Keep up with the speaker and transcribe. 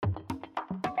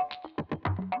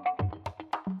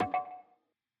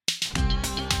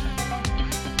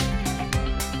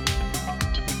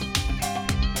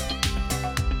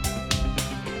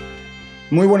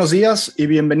Muy buenos días y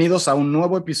bienvenidos a un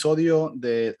nuevo episodio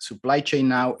de Supply Chain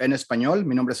Now en español.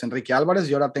 Mi nombre es Enrique Álvarez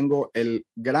y ahora tengo el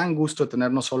gran gusto de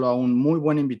tener no solo a un muy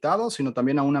buen invitado, sino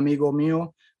también a un amigo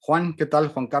mío. Juan, ¿qué tal?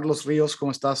 Juan Carlos Ríos,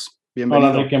 ¿cómo estás? Hola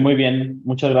Bienvenido. Enrique, muy bien,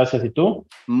 muchas gracias. ¿Y tú?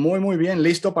 Muy bien.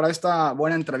 ¿Listo para esta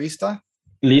buena entrevista?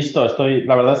 Listo,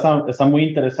 la verdad está muy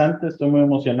interesante, estoy muy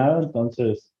emocionado,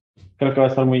 entonces creo que va a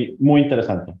estar muy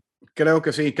interesante. Creo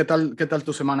que sí. ¿Qué tal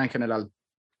tu semana en general?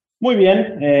 Muy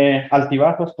bien,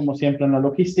 altibajos como siempre en la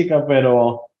logística,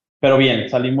 pero bien,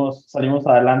 salimos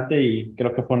adelante y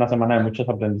creo que fue una semana de muchos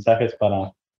aprendizajes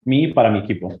para mí y para mi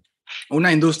equipo.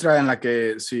 Una industria en la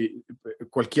que si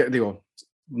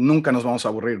nunca nos vamos a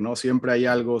aburrir, ¿no? Siempre hay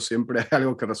algo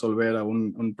que resolver,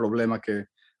 un problema que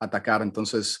atacar.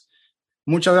 Entonces,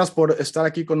 muchas gracias por estar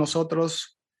aquí con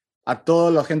nosotros. A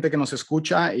toda la gente que nos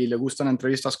escucha y le gustan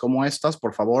entrevistas como estas,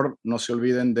 por favor, no se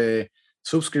olviden de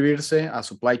suscribirse a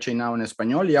Supply Chain Now en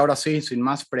español. Y ahora sí, sin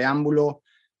más preámbulo,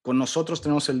 con nosotros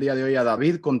tenemos el día de hoy a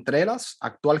David Contreras,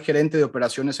 actual gerente de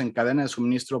operaciones en cadena de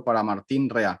suministro para Martín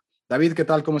Rea. David, ¿qué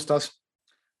tal? ¿Cómo estás?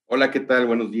 Hola, ¿qué tal?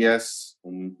 Buenos días.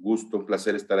 Un gusto, un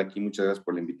placer estar aquí. Muchas gracias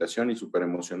por la invitación y súper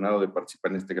emocionado de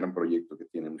participar en este gran proyecto que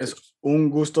tienen, Es muchachos. un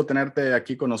gusto tenerte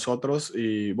aquí con nosotros.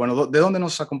 Y bueno, ¿de dónde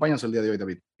nos acompañas el día de hoy,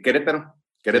 David? Querétaro,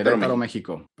 Querétaro, Querétaro,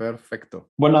 México. México.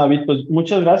 Perfecto. Bueno, David, pues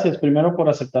muchas gracias primero por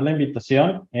aceptar la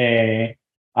invitación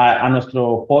a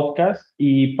nuestro podcast.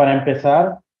 Y para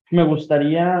empezar, me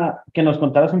gustaría que nos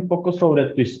contaras un poco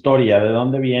sobre tu historia, de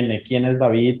dónde viene, quién es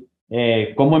David,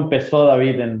 cómo empezó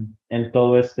David en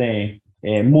todo este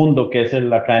mundo que es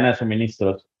la cadena de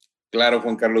suministros. Claro,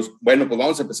 Juan Carlos. Bueno, pues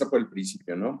vamos a empezar por el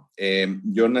principio, ¿no?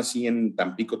 Yo nací en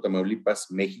Tampico,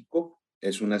 Tamaulipas, México.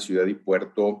 Es una ciudad y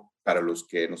puerto para los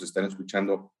que nos están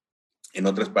escuchando en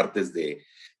otras partes de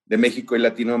México y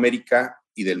Latinoamérica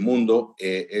y del mundo.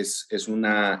 Es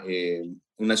una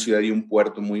ciudad y un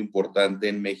puerto muy importante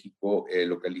en México,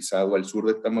 localizado al sur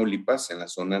de Tamaulipas, en la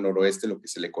zona noroeste, lo que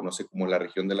se le conoce como la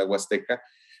región de la Huasteca,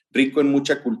 rico en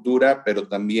mucha cultura, pero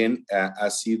también ha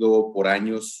sido por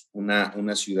años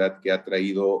una ciudad que ha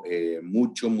traído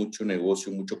mucho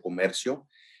negocio, mucho comercio,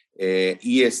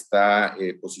 y está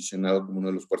posicionado como uno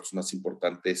de los puertos más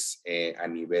importantes a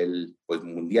nivel pues,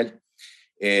 mundial.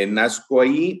 Nazco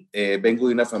ahí, vengo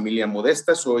de una familia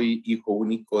modesta, soy hijo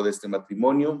único de este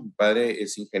matrimonio. Mi padre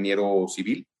es ingeniero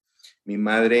civil, mi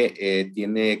madre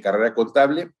tiene carrera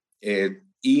contable,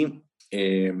 y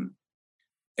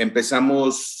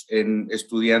empezamos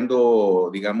estudiando,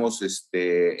 digamos,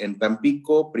 en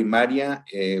Tampico, primaria.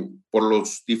 Por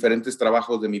los diferentes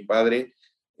trabajos de mi padre,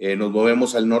 nos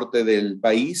movemos al norte del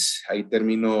país. Ahí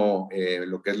termino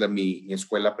lo que es mi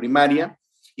escuela primaria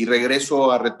y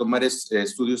regreso a retomar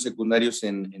estudios secundarios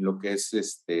en lo que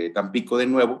es Tampico de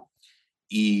nuevo.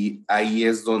 Y ahí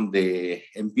es donde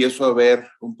empiezo a ver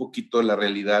un poquito la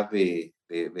realidad de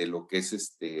lo que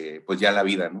es pues ya la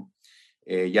vida, ¿no?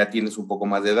 Ya tienes un poco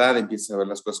más de edad, empiezas a ver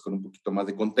las cosas con un poquito más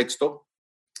de contexto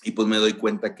y pues me doy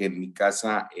cuenta que en mi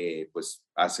casa pues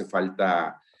hace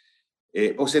falta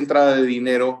pues entrada de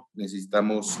dinero,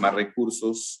 necesitamos más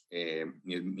recursos.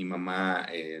 Mi mamá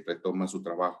retoma su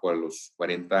trabajo a los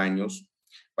 40 años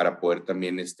para poder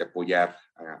también apoyar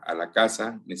a la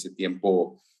casa. En ese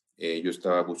tiempo yo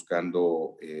estaba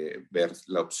buscando ver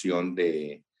la opción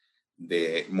de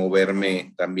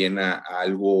moverme también a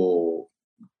algo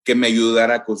que me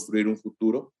ayudara a construir un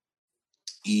futuro,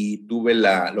 y tuve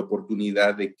la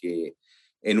oportunidad de que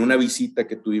en una visita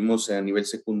que tuvimos a nivel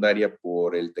secundaria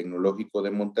por el Tecnológico de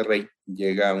Monterrey,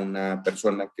 llega una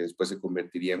persona que después se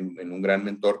convertiría en un gran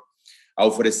mentor a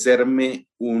ofrecerme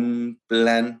un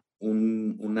plan,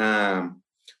 una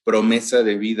promesa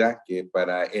de vida que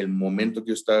para el momento que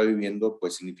yo estaba viviendo,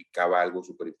 pues significaba algo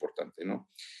súper importante, ¿no?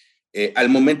 Al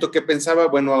momento que pensaba,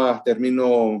 bueno,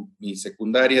 termino mi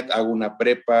secundaria, hago una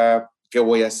prepa, ¿qué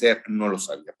voy a hacer? No lo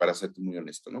sabía, para serte muy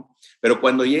honesto, ¿no? Pero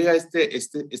cuando llega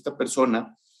esta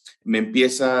persona, me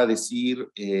empieza a decir,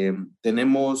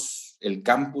 tenemos el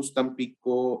campus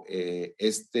Tampico,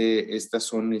 estas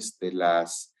son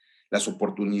las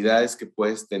oportunidades que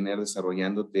puedes tener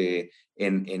desarrollándote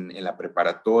en la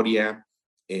preparatoria.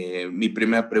 Mi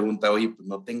primera pregunta, oye, pues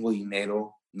no tengo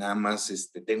dinero, nada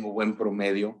más tengo buen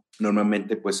promedio.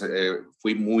 Normalmente pues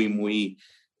fui muy,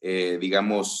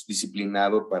 digamos,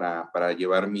 disciplinado para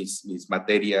llevar mis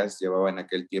materias. Llevaba en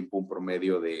aquel tiempo un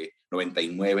promedio de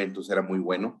 99, entonces era muy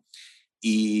bueno.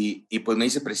 Y pues me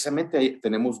dice, precisamente ahí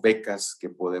tenemos becas que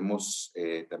podemos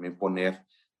también poner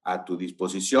a tu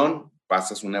disposición.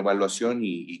 Pasas una evaluación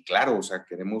y claro, o sea,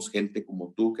 queremos gente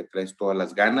como tú que traes todas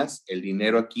las ganas. El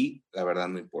dinero aquí, la verdad,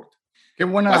 no importa. Qué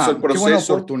Paso el buena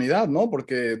proceso. oportunidad, ¿no?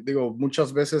 Porque digo,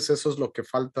 muchas veces eso es lo que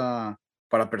falta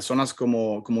para personas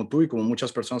como tú y como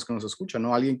muchas personas que nos escuchan,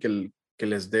 ¿no? Alguien que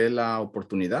les dé la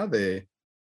oportunidad de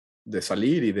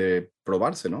salir y de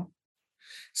probarse, ¿no?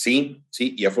 Sí,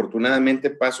 sí, y afortunadamente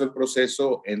paso el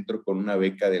proceso, entro con una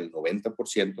beca del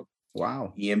 90%.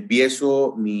 Wow. Y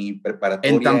empiezo mi En preparatoria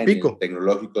en el Tampico.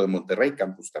 Tecnológico de Monterrey,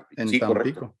 Campus Tampico. En Sí,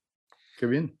 correcto. Tampico. Qué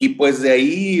bien. Y pues de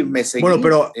ahí me Bueno, seguí.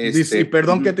 pero, y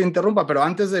perdón que te interrumpa, pero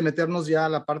antes de meternos ya a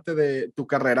la parte de tu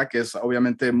carrera, que es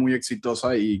obviamente muy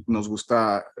exitosa y nos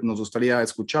gustaría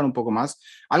escuchar un poco más,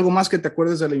 ¿algo más que te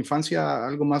acuerdes de la infancia?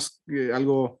 ¿Algo más,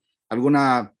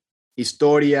 alguna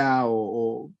historia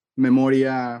o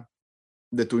memoria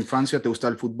de tu infancia? ¿Te gusta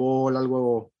el fútbol?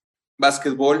 ¿Algo?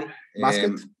 Básquetbol,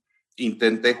 ¿Básquet?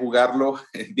 intenté jugarlo.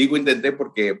 Digo intenté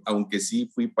porque aunque sí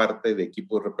fui parte de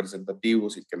equipos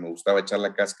representativos y que me gustaba echar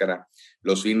la cáscara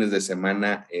los fines de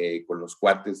semana con los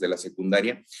cuates de la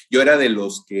secundaria, yo era de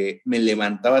los que me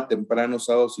levantaba temprano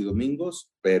sábados y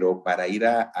domingos, pero para ir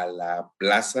a la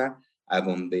plaza a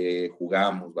donde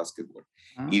jugábamos básquetbol.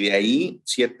 Y de ahí,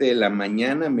 7 de la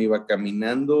mañana, me iba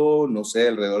caminando, no sé,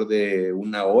 alrededor de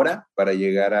 1 hora para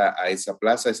llegar a esa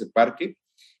plaza, a ese parque,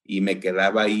 y me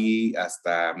quedaba ahí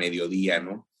hasta mediodía,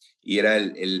 ¿no? Y era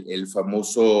el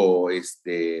famoso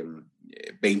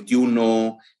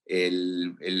 21,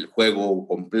 el juego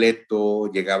completo,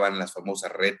 llegaban las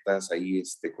famosas retas ahí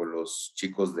con los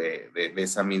chicos de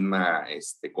esa misma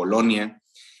colonia.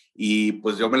 Y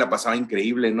pues yo me la pasaba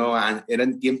increíble, ¿no?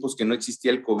 Eran tiempos que no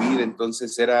existía el COVID,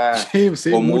 entonces era Sí,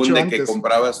 sí, común mucho de que antes.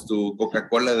 comprabas tu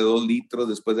Coca-Cola de 2 litros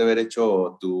después de haber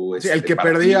hecho tu Sí,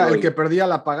 partido. el que perdía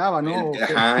la pagaba, ¿no? ¿O qué?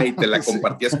 Ajá, y te la Sí.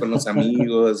 compartías con los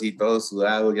amigos y todo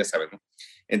sudado, ya sabes, ¿no?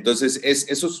 Entonces,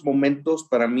 esos momentos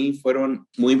para mí fueron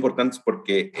muy importantes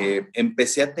porque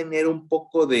empecé a tener un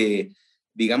poco de,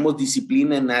 digamos,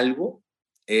 disciplina en algo.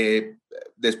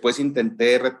 Después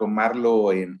intenté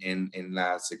retomarlo en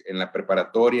la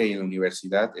preparatoria y en la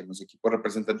universidad, en los equipos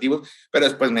representativos, pero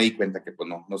después me di cuenta que pues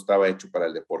no estaba hecho para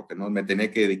el deporte, ¿no? Me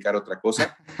tenía que dedicar a otra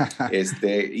cosa.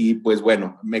 Y pues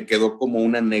bueno, me quedó como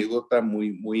una anécdota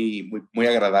muy, muy, muy, muy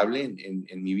agradable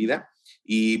en mi vida.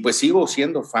 Y pues sigo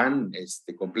siendo fan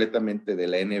completamente de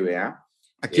la NBA.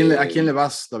 ¿A quién le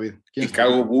vas, David? ¿Quién es tu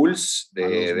Chicago equipo? Bulls A los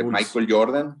de Bulls. Michael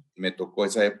Jordan. Me tocó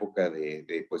esa época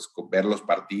de pues ver los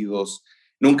partidos.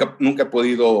 Nunca he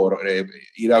podido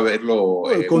ir a verlo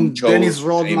un Con show Dennis en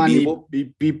Rodman vivo. y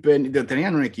Pippen,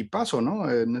 tenían un equipazo, ¿no?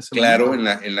 En ese Claro,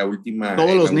 momento. en la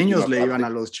Todos los niños última le iban a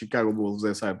parte. los Chicago Bulls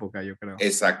de esa época, yo creo.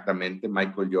 Exactamente,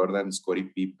 Michael Jordan,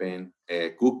 Scottie Pippen,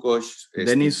 Kukoc, Steve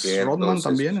Dennis Kerr, Rodman todos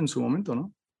también esos. en su momento,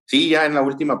 ¿no? Sí, ya en la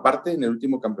última parte, en el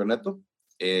último campeonato,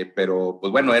 pero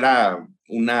pues bueno, era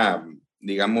una,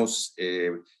 digamos,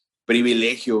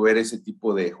 privilegio ver ese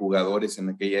tipo de jugadores en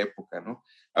aquella época, ¿no?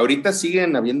 Ahorita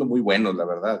siguen habiendo muy buenos, la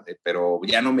verdad, pero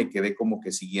ya no me quedé como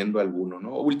que siguiendo alguno,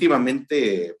 ¿no?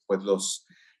 Últimamente, pues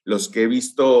los que he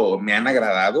visto me han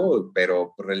agradado,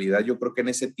 pero en realidad yo creo que en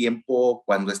ese tiempo,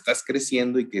 cuando estás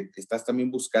creciendo y que estás también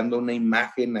buscando una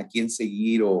imagen a quién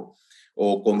seguir o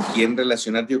con quién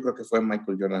relacionarte, yo creo que fue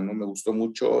Michael Jordan, ¿no? Me gustó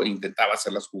mucho, intentaba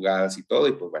hacer las jugadas y todo,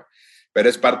 y pues bueno, pero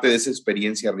es parte de esa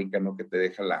experiencia rica, ¿no? Que te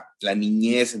deja la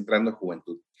niñez entrando a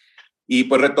juventud. Y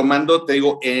pues retomando, te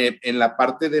digo, en la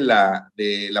parte de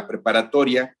la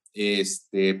preparatoria, pues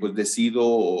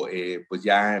decido pues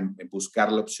ya en buscar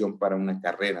la opción para una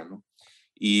carrera, ¿no?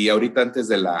 Y ahorita antes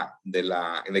de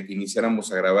que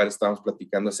iniciáramos a grabar, estábamos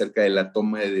platicando acerca de la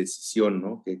toma de decisión,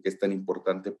 ¿no? Que es tan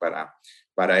importante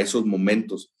para esos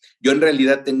momentos. Yo en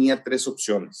realidad tenía 3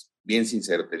 opciones, bien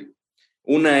sincero te digo.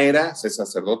 Una era ser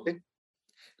sacerdote,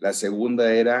 la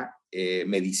segunda era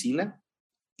medicina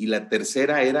y la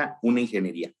tercera era una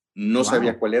ingeniería. No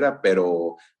sabía Wow. cuál era,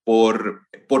 pero por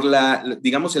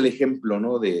digamos, el ejemplo,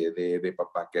 ¿no? De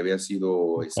papá, que había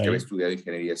que había estudiado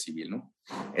ingeniería civil, ¿no?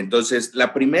 Entonces,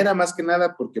 la primera, más que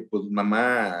nada, porque pues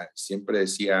mamá siempre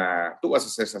decía, tú vas a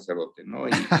ser sacerdote, ¿no?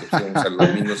 Y pues íbamos a los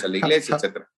domingos a la iglesia,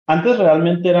 etcétera. Antes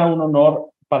realmente era un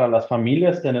honor para las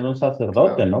familias tener un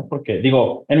sacerdote, Claro. ¿no? Porque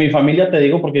digo, en mi familia te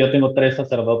digo porque yo tengo 3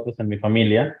 sacerdotes en mi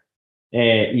familia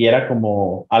y era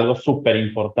como algo súper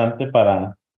importante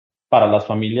para las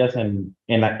familias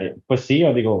pues sí,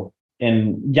 yo digo,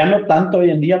 ya no tanto hoy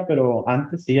en día, pero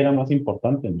antes sí era más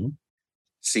importante, ¿no?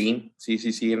 Sí, sí,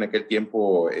 sí, sí, en aquel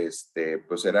tiempo,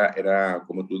 pues era,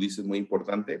 como tú dices, muy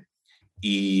importante.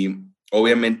 Y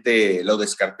obviamente lo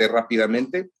descarté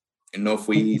rápidamente. No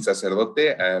fui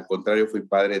sacerdote, al contrario, fui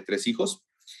padre de 3 hijos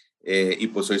y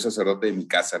pues soy sacerdote de mi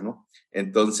casa, ¿no?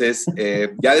 Entonces,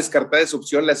 ya descartada esa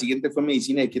opción, la siguiente fue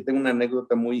medicina y aquí tengo una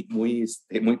anécdota muy, muy,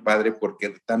 muy padre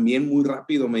porque también muy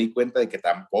rápido me di cuenta de que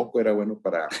tampoco era bueno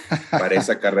para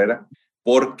esa carrera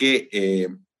porque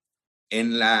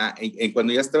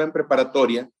cuando ya estaba en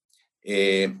preparatoria,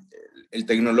 el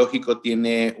tecnológico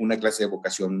tiene una clase de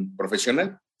vocación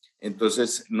profesional.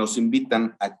 Entonces nos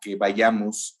invitan a que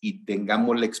vayamos y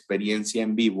tengamos la experiencia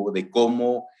en vivo de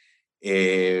cómo,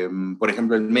 por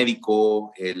ejemplo, el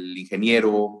médico, el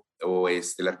ingeniero o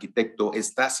el arquitecto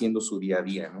está haciendo su día a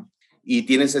día, ¿no? Y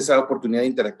tienes esa oportunidad de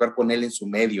interactuar con él en su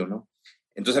medio, ¿no?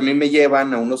 Entonces a mí me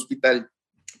llevan a un hospital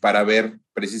para ver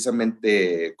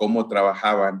precisamente cómo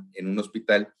trabajaban en un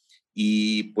hospital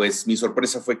y pues mi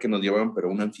sorpresa fue que nos llevaban pero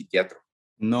a un anfiteatro.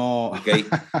 No. Okay.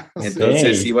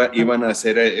 Entonces iban a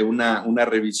hacer una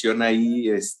revisión ahí,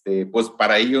 pues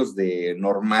para ellos de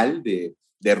normal,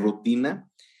 de rutina.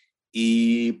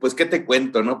 Y pues, ¿qué te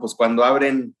cuento, no? Pues cuando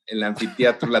abren el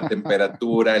anfiteatro, la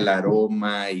temperatura, el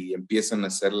aroma y empiezan a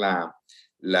hacer la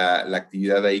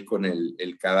actividad ahí con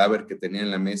el cadáver que tenía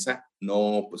en la mesa,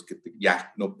 no, pues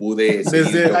ya no pude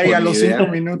seguir. Desde ahí a los 5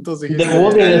 minutos dijiste.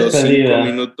 Debut y a los 5 despedida.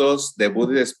 minutos,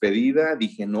 debut y despedida,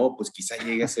 dije, no, pues quizá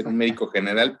llegue a ser un médico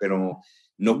general, pero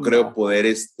no creo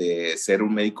poder ser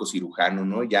un médico cirujano,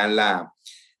 ¿no? Ya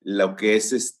lo que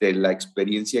es la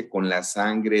experiencia con la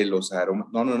sangre, los aromas,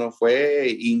 no,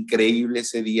 fue increíble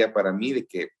ese día para mí de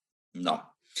que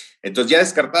no. Entonces ya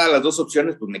descartadas las dos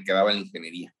opciones, pues me quedaba en la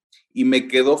ingeniería. Y me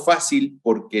quedó fácil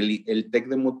porque el TEC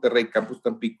de Monterrey, Campus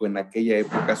Tampico, en aquella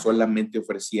época solamente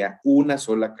ofrecía una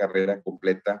sola carrera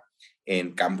completa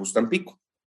en Campus Tampico.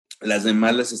 Las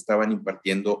demás las estaban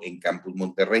impartiendo en Campus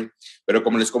Monterrey. Pero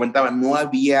como les comentaba, no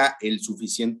había el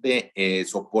suficiente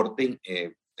soporte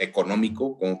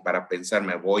económico como para pensar,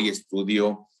 me voy,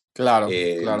 estudio, claro.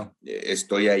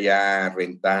 estoy allá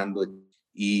rentando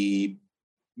y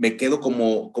me quedo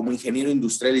como ingeniero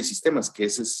industrial y sistemas, que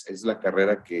esa es la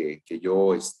carrera que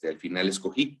yo al final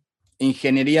escogí.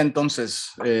 Ingeniería, entonces,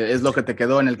 es lo que te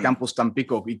quedó en el Campus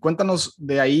Tampico. Y cuéntanos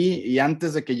de ahí, y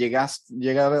antes de que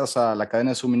llegaras a la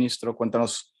cadena de suministro,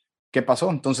 cuéntanos qué pasó.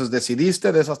 Entonces,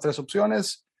 decidiste de esas 3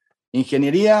 opciones. De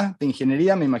ingeniería,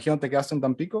 me imagino te quedaste en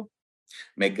Tampico.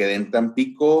 Me quedé en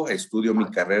Tampico, estudio mi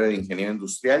carrera de ingeniero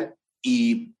industrial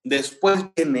y después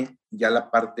viene ya la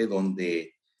parte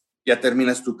donde ya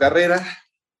terminas tu carrera,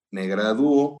 me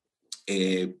gradúo,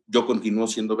 yo continúo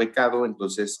siendo becado,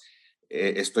 entonces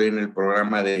estoy en el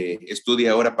programa de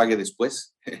estudia ahora, pague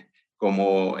después,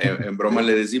 como en broma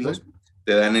le decimos, sí.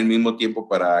 Te dan el mismo tiempo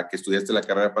para que estudiaste la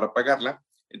carrera para pagarla,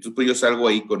 entonces pues yo salgo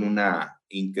ahí con una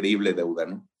increíble deuda,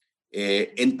 ¿no?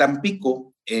 En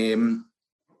Tampico,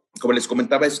 como les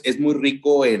comentaba, es muy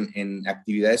rico en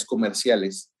actividades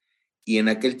comerciales y en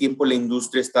aquel tiempo la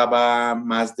industria estaba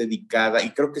más dedicada,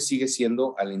 y creo que sigue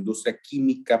siendo, a la industria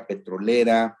química,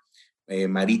 petrolera,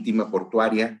 marítima,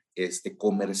 portuaria,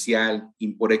 comercial,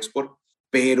 import-export,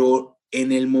 pero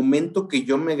en el momento que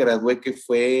yo me gradué, que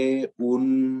fue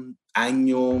un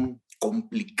año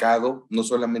complicado, no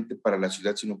solamente para la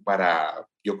ciudad, sino para,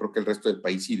 yo creo que el resto del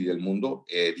país y del mundo,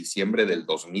 diciembre del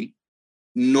 2000,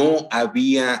 no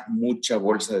había mucha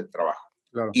bolsa de trabajo.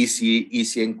 Claro. Y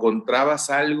si encontrabas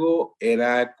algo,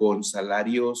 era con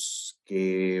salarios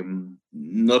que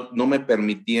no me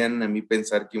permitían a mí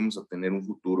pensar que íbamos a tener un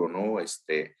futuro, ¿no?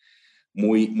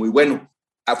 Muy, muy bueno.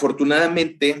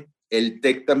 Afortunadamente, el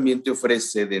TEC también te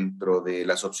ofrece, dentro de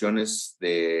las opciones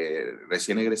de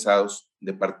recién egresados,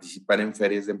 de participar en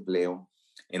ferias de empleo,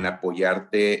 en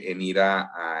apoyarte, en ir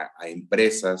a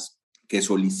empresas que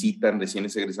solicitan recién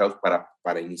egresados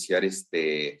para iniciar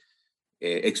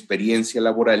experiencia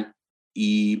laboral,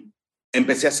 y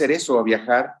empecé a hacer eso, a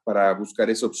viajar para buscar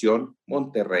esa opción.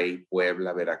 Monterrey,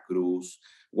 Puebla, Veracruz,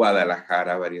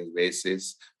 Guadalajara varias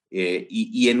veces,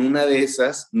 y en una de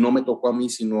esas, no me tocó a mí,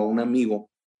 sino a un amigo,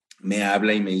 me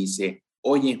habla y me dice,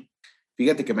 oye,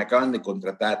 fíjate que me acaban de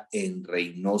contratar en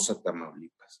Reynosa,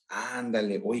 Tamaulipas.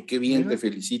 Ándale, oye, qué bien, te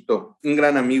felicito. Un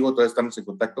gran amigo, todavía estamos en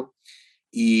contacto.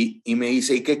 Y me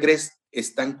dice, ¿y qué crees?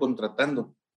 Están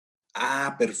contratando.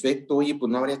 Ah, perfecto. Oye, pues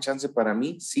no habría chance para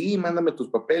mí. Sí, mándame tus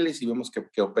papeles y vemos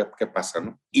qué pasa,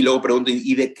 ¿no? Y luego pregunto,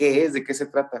 ¿y de qué es? ¿De qué se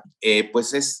trata?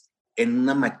 Pues es en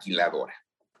una maquiladora.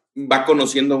 Va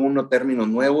conociendo uno términos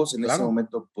nuevos. En ese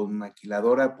momento, pues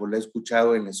maquiladora, pues la he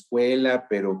escuchado en la escuela,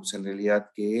 pero pues en realidad,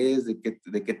 ¿qué es? ¿De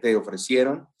qué te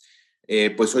ofrecieron?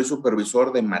 Pues soy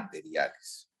supervisor de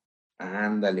materiales.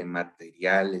 Ándale,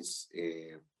 materiales.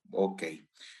 Ok.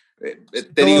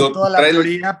 Te digo, toda la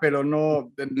teoría, pero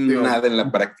no nada en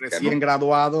la práctica. Recién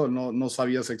graduado, no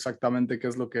sabías exactamente qué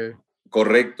es lo que...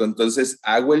 Correcto, entonces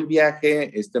hago el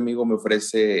viaje, este amigo me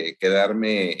ofrece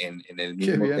quedarme en el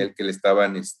mismo hotel que le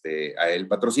estaban a él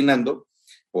patrocinando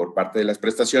por parte de las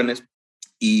prestaciones,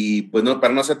 y pues no,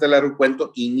 para no hacerte largo el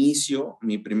cuento, inicio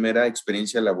mi primera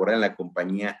experiencia laboral en la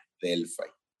compañía Delphi.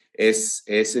 Es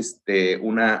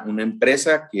una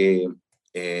empresa que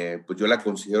pues yo la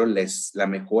considero la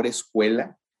mejor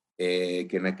escuela que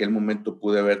en aquel momento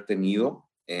pude haber tenido.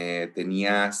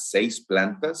 Tenía 6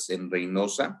 plantas en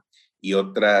Reynosa y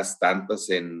otras tantas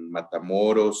en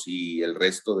Matamoros y el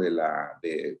resto de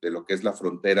lo que es la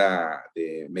frontera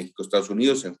de México-Estados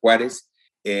Unidos, en Juárez.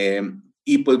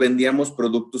 Y pues vendíamos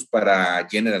productos para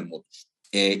General Motors.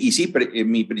 Y sí,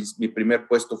 mi primer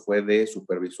puesto fue de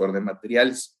supervisor de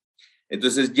materiales.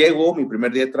 Entonces llego, mi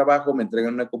primer día de trabajo, me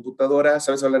entregan una computadora,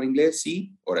 ¿sabes hablar inglés?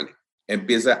 Sí, órale,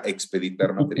 empieza a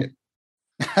expeditar material.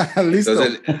 Listo.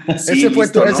 Entonces, sí,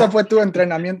 ¿Ese fue tu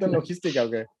entrenamiento en logística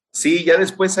o qué? Sí, ya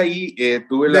después ahí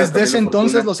tuve Desde ese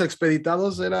entonces los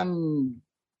expeditados eran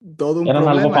todo un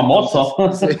problema. Eran algo famoso.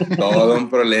 Entonces, sí. Todo un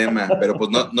problema, pero pues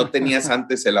no tenías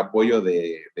antes el apoyo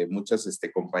de muchas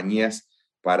compañías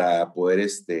para poder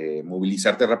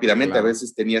movilizarte rápidamente. Claro. A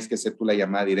veces tenías que hacer tú la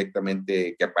llamada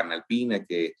directamente que a Panalpina,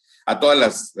 que a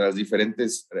todas las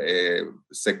diferentes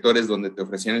sectores donde te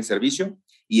ofrecían el servicio,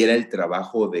 y era el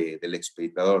trabajo del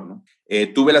expeditador, ¿no?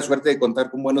 Tuve la suerte de contar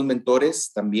con buenos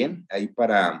mentores también ahí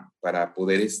para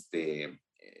poder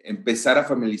empezar a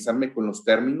familiarizarme con los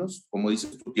términos. Como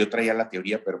dices tú, yo traía la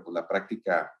teoría, pero pues la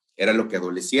práctica era lo que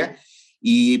adolecía.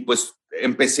 Y pues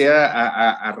empecé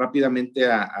rápidamente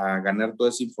a ganar toda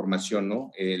esa información,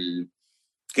 ¿no?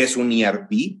 ¿Qué es un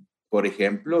ERP? Por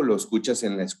ejemplo, lo escuchas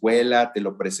en la escuela, te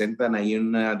lo presentan ahí en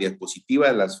una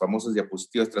diapositiva, las famosas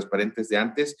diapositivas transparentes de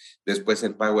antes, después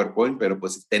en PowerPoint, pero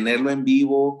pues tenerlo en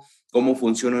vivo, cómo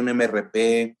funciona un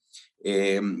MRP,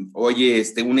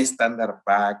 oye, un standard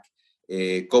pack,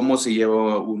 cómo se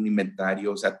lleva un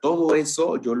inventario, o sea, todo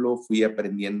eso yo lo fui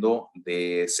aprendiendo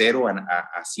de 0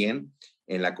 a 100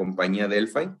 en la compañía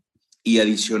Delphi, y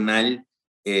adicional,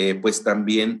 pues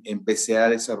también empecé a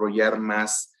desarrollar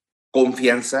más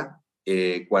confianza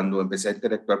cuando empecé a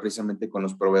interactuar precisamente con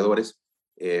los proveedores,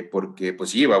 porque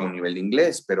pues lleva un nivel de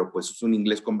inglés, pero pues es un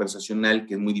inglés conversacional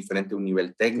que es muy diferente a un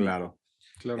nivel técnico. Claro,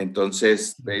 claro.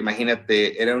 Entonces,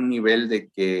 imagínate, era un nivel de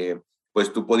que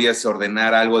pues tú podías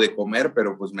ordenar algo de comer,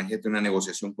 pero pues imagínate una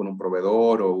negociación con un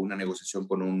proveedor o una negociación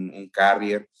con un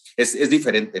carrier. Es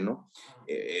diferente, ¿no?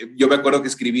 Yo me acuerdo que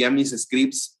escribía mis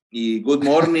scripts y good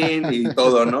morning y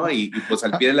todo, ¿no? Y pues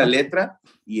al pie de la letra,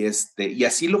 y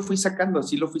así lo fui sacando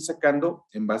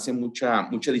en base a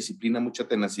mucha disciplina, mucha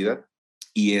tenacidad,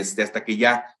 y hasta que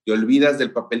ya te olvidas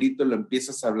del papelito, lo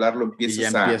empiezas a hablar, lo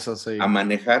empiezas a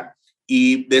manejar,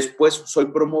 y después soy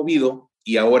promovido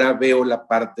y ahora veo la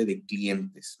parte de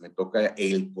clientes. Me toca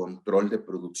el control de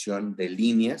producción de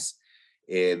líneas,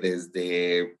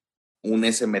 desde un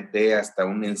SMT hasta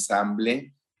un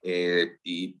ensamble,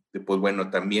 y pues bueno,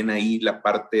 también ahí la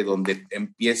parte donde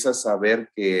empiezas a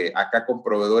ver que acá con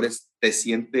proveedores te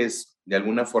sientes de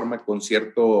alguna forma con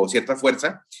cierta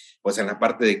fuerza, pues en la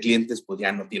parte de clientes pues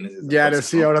ya no tienes esa ya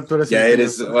fuerza,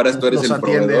 eres, ¿no? Sí, ahora tú eres el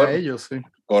proveedor. A ellos, sí.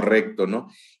 Correcto,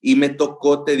 ¿no? Y me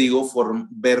tocó, te digo,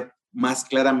 ver más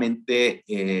claramente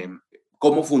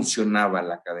cómo funcionaba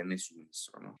la cadena de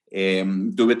suministro, ¿no?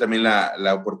 Tuve también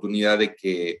la oportunidad de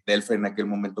que Delphi en aquel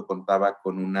momento contaba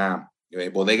con una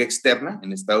bodega externa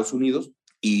en Estados Unidos,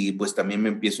 y pues también me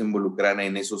empiezo a involucrar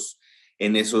en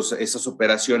esas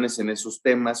operaciones, en esos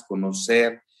temas,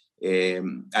 conocer,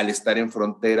 al estar en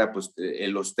frontera, pues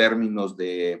los términos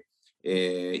de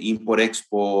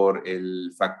import-export,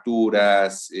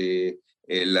 facturas,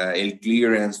 el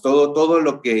clearance, todo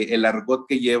lo que, el argot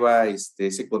que lleva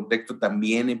ese contexto,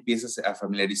 también empiezas a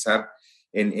familiarizar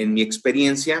en mi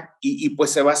experiencia, y pues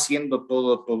se va haciendo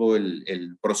todo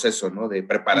el proceso, ¿no? De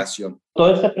preparación.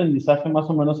 ¿Todo ese aprendizaje más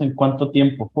o menos en cuánto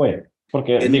tiempo fue?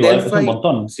 Porque digo, Delphi, es un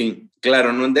montón. Sí,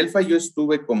 claro, no, en Delphi yo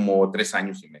estuve como 3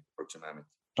 años y medio aproximadamente.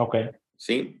 Ok.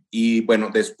 Sí, y bueno,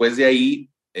 después de ahí,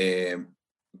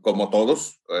 como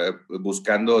todos,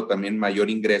 buscando también mayor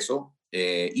ingreso,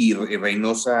 y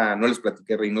Reynosa, no les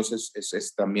platiqué, Reynosa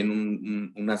es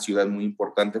también una ciudad muy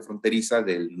importante fronteriza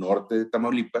del norte de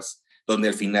Tamaulipas, donde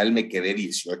al final me quedé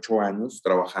 18 años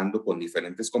trabajando con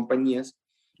diferentes compañías.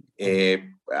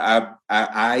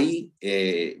 Había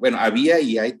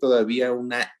y hay todavía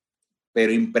una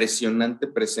pero impresionante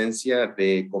presencia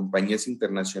de compañías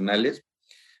internacionales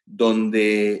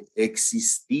donde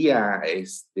existía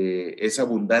esa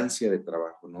abundancia de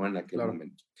trabajo, ¿no? En aquel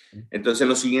momento. Entonces, en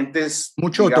los siguientes...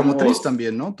 Mucho automotriz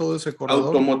también, ¿no? Todo ese corredor.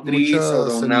 Automotriz,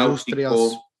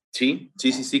 aeronáutico. Sí,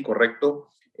 correcto.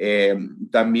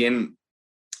 También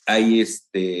hay,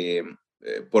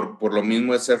 por lo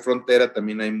mismo de ser frontera,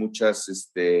 también hay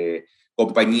muchas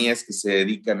compañías que se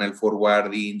dedican al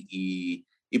forwarding, y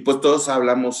pues todos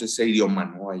hablamos ese idioma,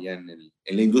 ¿no? Allá en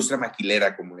la industria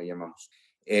maquilera, como le llamamos.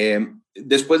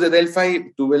 Después de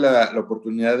Delphi tuve la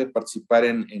oportunidad de participar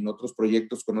en otros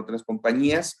proyectos con otras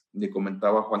compañías. Le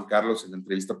comentaba a Juan Carlos en la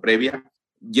entrevista previa.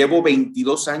 Llevo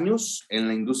 22 años en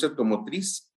la industria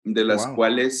automotriz, de las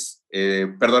cuales,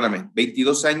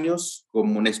 22 años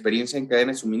como una experiencia en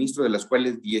cadena de suministro, de las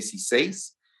cuales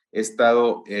 16 he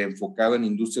estado enfocado en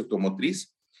industria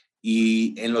automotriz.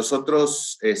 Y en los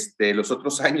otros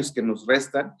años que nos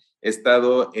restan, he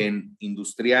estado en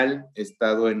industrial, he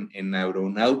estado en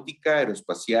aeronáutica,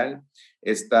 aeroespacial,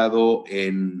 he estado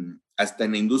hasta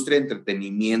en la industria de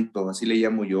entretenimiento, así le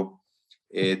llamo yo.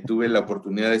 Tuve la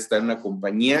oportunidad de estar en una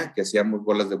compañía que hacíamos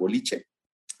bolas de boliche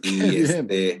y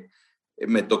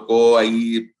me tocó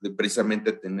ahí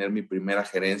precisamente tener mi primera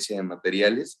gerencia de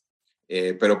materiales,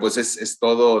 pero pues es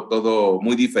todo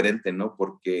muy diferente, ¿no?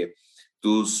 Porque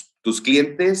tus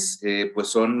clientes, pues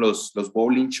son los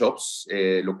bowling shops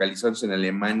localizados en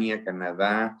Alemania,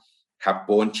 Canadá,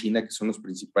 Japón, China, que son los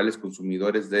principales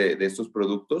consumidores de estos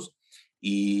productos.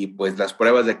 Y pues las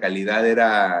pruebas de calidad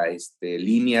era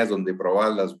líneas donde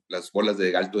probabas las bolas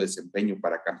de alto desempeño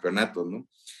para campeonatos, ¿no?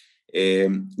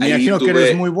 Me imagino que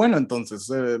eres muy bueno, entonces.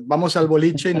 Vamos al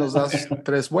boliche y nos das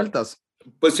 3 vueltas.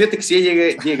 Pues fíjate que sí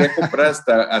llegué a comprar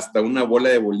hasta una bola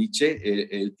de boliche.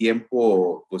 El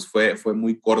tiempo pues fue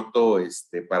muy corto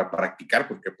para practicar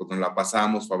porque pues nos la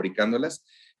pasábamos fabricándolas,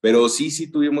 pero sí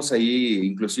tuvimos ahí,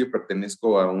 inclusive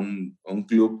pertenezco a un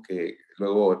club que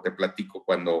luego te platico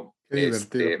cuando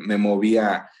me moví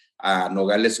a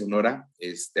Nogales, Sonora.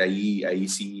 Ahí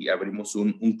sí abrimos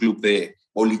un club de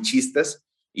bolichistas.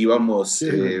 Íbamos,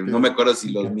 no me acuerdo si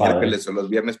los miércoles o los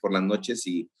viernes por las noches,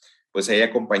 y pues ahí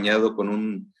acompañado con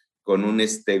un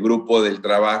grupo del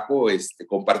trabajo,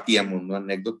 compartíamos, ¿no?,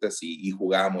 anécdotas y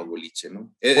jugábamos boliche,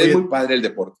 ¿no? Es muy padre el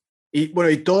deporte. Y bueno,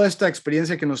 y toda esta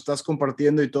experiencia que nos estás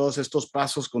compartiendo y todos estos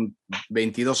pasos con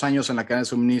 22 años en la cadena de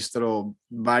suministro,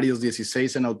 varios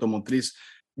 16 en automotriz,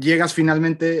 llegas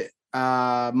finalmente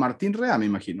a Martín Rea, me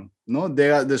imagino, ¿no?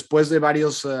 Después de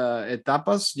varias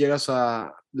etapas, llegas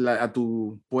a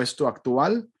tu puesto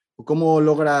actual. ¿Cómo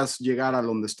logras llegar a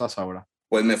donde estás ahora?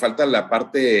 Pues me falta la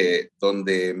parte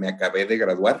donde me acabé de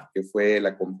graduar, que fue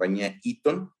la compañía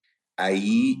Eaton.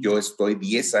 Ahí yo estoy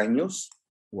 10 años.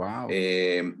 Wow.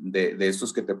 De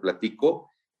estos que te platico.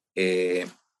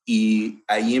 Y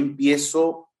ahí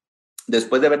empiezo,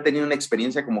 después de haber tenido una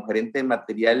experiencia como gerente de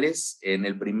materiales, en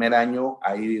el primer año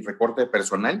hay recorte de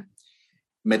personal.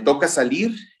 Me toca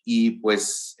salir y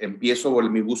pues empiezo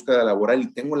mi búsqueda laboral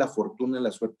y tengo la fortuna y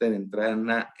la suerte de entrar en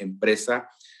una empresa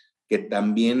que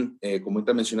también, como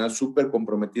te mencionaba, súper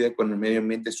comprometida con el medio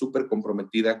ambiente, súper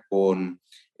comprometida con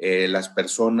las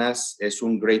personas. Es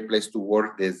un great place to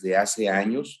work desde hace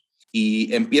años.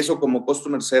 Y empiezo como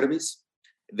Customer Service,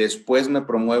 después me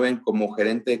promueven como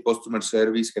gerente de Customer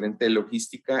Service, gerente de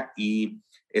logística, y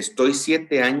estoy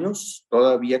 7 años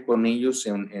todavía con ellos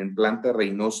en planta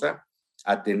Reynosa,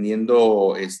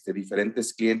 atendiendo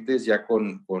diferentes clientes, ya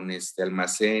con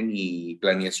almacén y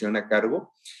planeación a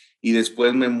cargo. Y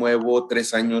después me muevo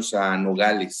 3 años a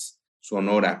Nogales,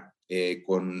 Sonora,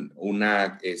 con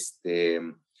una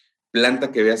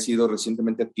planta que había sido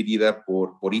recientemente adquirida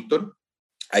por Eaton.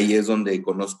 Ahí es donde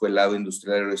conozco el lado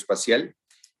industrial aeroespacial.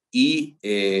 Y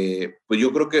pues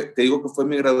yo creo que, te digo que fue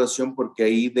mi graduación porque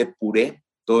ahí depuré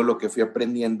todo lo que fui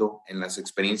aprendiendo en las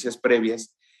experiencias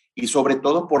previas y sobre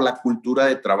todo por la cultura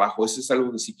de trabajo. Eso es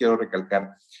algo que sí quiero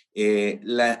recalcar.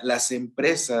 Las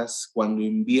empresas, cuando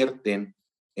invierten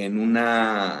en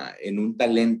un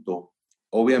talento,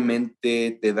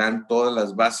 obviamente te dan todas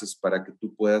las bases para que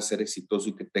tú puedas ser exitoso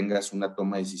y que tengas una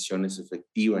toma de decisiones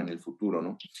efectiva en el futuro,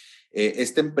 ¿no?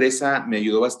 Esta empresa me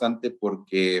ayudó bastante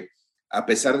porque, a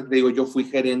pesar de, digo, yo fui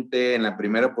gerente en la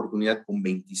primera oportunidad con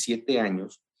 27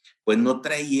 años, pues no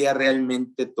traía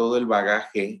realmente todo el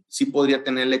bagaje. Sí podría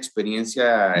tener la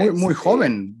experiencia. Muy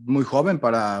joven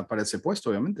para ese puesto,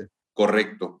 obviamente.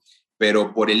 Correcto,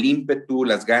 pero por el ímpetu,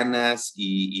 las ganas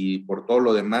y por todo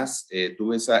lo demás,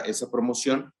 tuve esa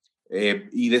promoción.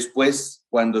 Y después,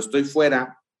 cuando estoy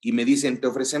fuera y me dicen, te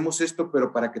ofrecemos esto,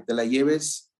 pero para que te la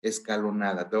lleves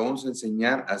escalonada, te vamos a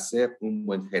enseñar a ser un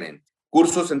buen gerente.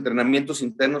 Cursos, entrenamientos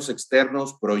internos,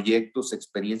 externos, proyectos,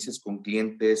 experiencias con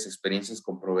clientes, experiencias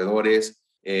con proveedores,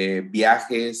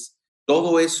 viajes.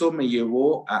 Todo eso me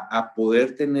llevó a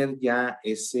poder tener ya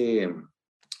ese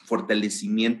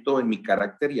fortalecimiento en mi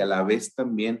carácter y a la vez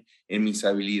también en mis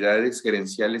habilidades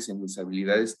gerenciales, en mis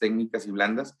habilidades técnicas y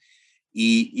blandas.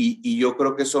 Y yo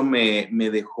creo que eso me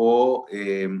dejó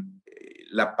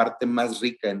la parte más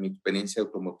rica en mi experiencia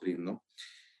automotriz, ¿no?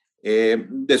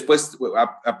 Después,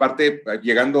 aparte,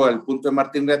 llegando al punto de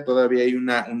Martín Rea, todavía hay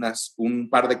un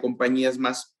par de compañías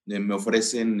más me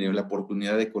ofrecen la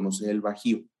oportunidad de conocer el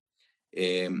Bajío.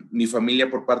 Mi familia,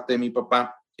 por parte de mi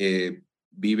papá,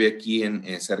 vive aquí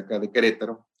cerca de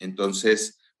Querétaro,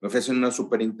 entonces me ofrecen una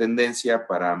superintendencia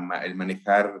para el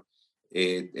manejar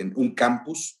en un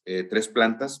campus, 3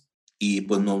 plantas, y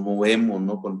pues nos movemos,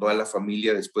 ¿no? Con toda la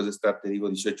familia, después de estar, te digo,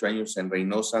 18 años en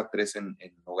Reynosa, 3 en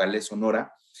Nogales,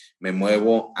 Sonora, me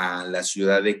muevo a la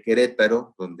ciudad de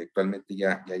Querétaro, donde actualmente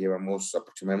ya llevamos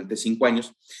aproximadamente 5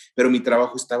 años, pero mi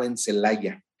trabajo estaba en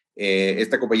Celaya.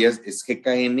 Esta compañía es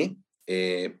GKN,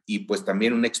 y pues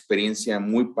también una experiencia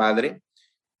muy padre,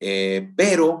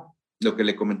 pero lo que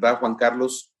le comentaba a Juan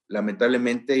Carlos,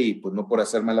 lamentablemente, y pues no por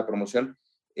hacer mala promoción,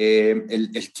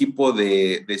 el tipo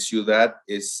de ciudad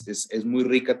es muy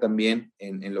rica también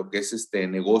en lo que es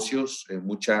negocios,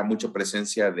 mucha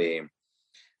presencia de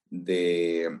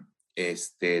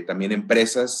también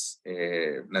empresas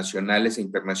nacionales e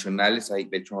internacionales, hay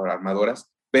de hecho armadoras,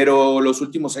 pero los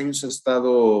últimos años ha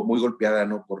estado muy golpeada,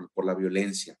 ¿no? por la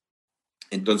violencia.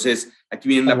 Entonces, aquí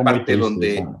viene la parte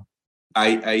donde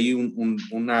hay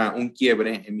un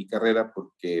quiebre en mi carrera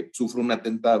porque sufro un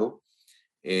atentado,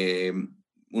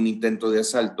 un intento de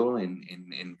asalto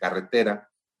en carretera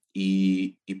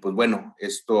y pues bueno,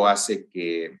 esto hace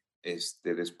que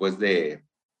después de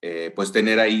pues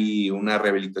tener ahí una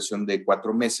rehabilitación de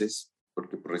 4 meses,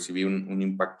 porque recibí un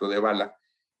impacto de bala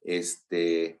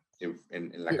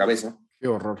en la cabeza. Qué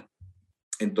horror.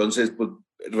 Entonces, pues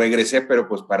regresé, pero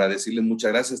pues para decirles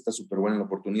muchas gracias, está súper buena la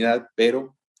oportunidad,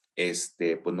 pero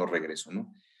pues no regreso,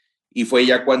 ¿no? Y fue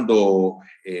ya cuando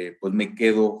pues me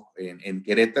quedo en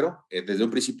Querétaro. Desde un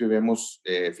principio habíamos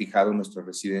fijado nuestra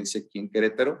residencia aquí en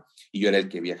Querétaro y yo era el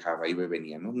que viajaba, iba y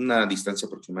venía, ¿no? Una distancia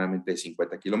aproximadamente de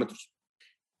 50 kilómetros.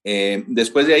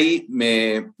 Después de ahí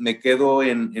me quedo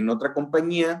en otra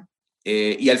compañía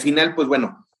y al final, pues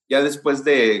bueno, ya después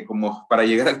de como para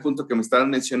llegar al punto que me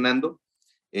estaban mencionando,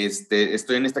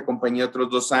 estoy en esta compañía otros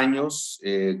 2 años,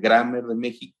 Grammer de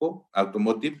México,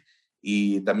 Automotive,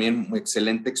 y también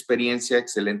excelente experiencia,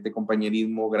 excelente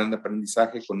compañerismo, gran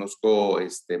aprendizaje. Conozco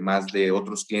más de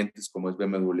otros clientes como es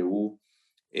BMW,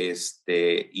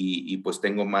 y pues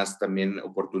tengo más también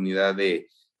oportunidad de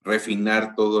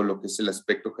refinar todo lo que es el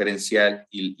aspecto gerencial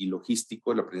y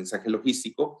logístico, el aprendizaje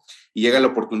logístico, y llega la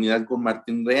oportunidad con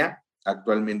Martín Rea.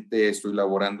 Actualmente estoy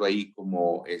laborando ahí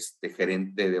como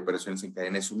gerente de operaciones en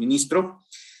cadena de suministro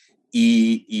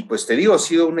y pues te digo, ha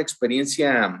sido una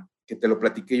experiencia que te lo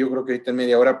platiqué yo creo que ahorita en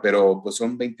media hora, pero pues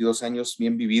son 22 años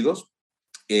bien vividos.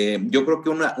 Yo creo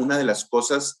que una de las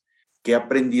cosas que he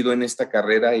aprendido en esta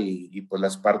carrera y pues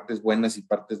las partes buenas y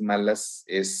partes malas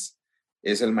es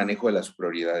el manejo de las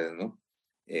prioridades, ¿no?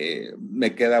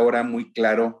 Me queda ahora muy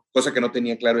claro, cosa que no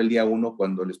tenía claro el día 1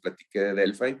 cuando les platiqué de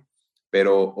Delphi,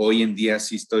 pero hoy en día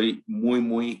sí estoy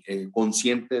muy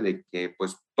consciente de que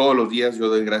pues todos los días yo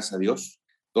doy gracias a Dios,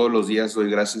 todos los días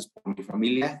doy gracias por mi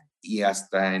familia y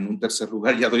hasta en un tercer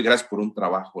lugar ya doy gracias por un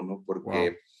trabajo, ¿no?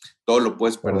 Porque todo lo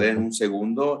puedes perder en un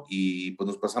segundo y pues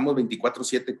nos pasamos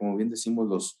 24/7, como bien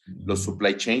decimos los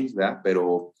supply chains, ¿verdad?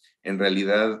 Pero en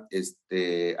realidad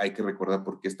hay que recordar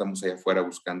por qué estamos allá afuera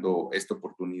buscando esta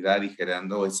oportunidad y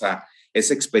generando esa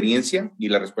experiencia, y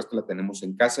la respuesta la tenemos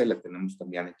en casa y la tenemos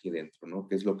también aquí dentro, ¿no?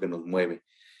 Que es lo que nos mueve.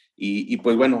 Y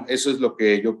pues bueno, eso es lo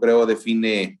que yo creo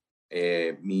define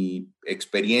mi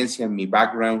experiencia, mi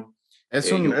background. Es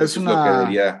Yo creo que es es lo que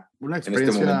diría una en este momento.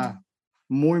 experiencia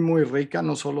muy rica,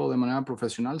 no solo de manera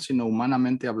profesional, sino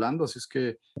humanamente hablando. Así es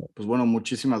que, pues bueno,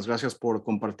 muchísimas gracias por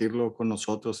compartirlo con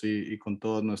nosotros y con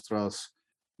toda nuestra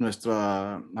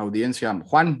audiencia.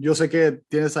 Juan, yo sé que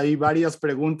tienes ahí varias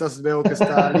preguntas, veo que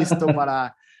está listo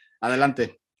para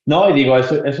adelante. No, y digo,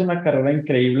 es una carrera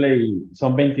increíble y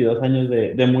son 22 años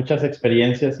de muchas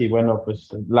experiencias y bueno, pues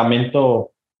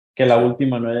lamento que la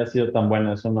última no haya sido tan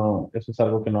buena. Eso es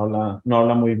algo que no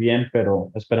habla muy bien,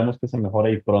 pero esperemos que se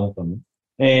mejore y pronto, ¿no?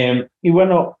 Y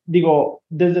bueno, digo,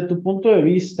 desde tu punto de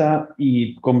vista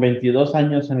y con 22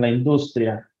 años en la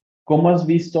industria, ¿cómo has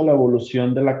visto la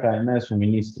evolución de la cadena de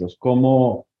suministros?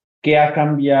 ¿Qué ha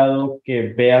cambiado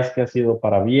que veas que ha sido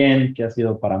para bien, que ha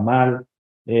sido para mal?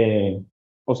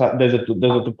 O sea, desde tu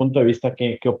punto de vista,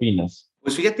 ¿qué opinas?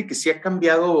 Pues fíjate que sí ha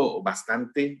cambiado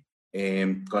bastante.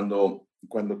 Cuando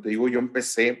te digo yo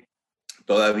empecé,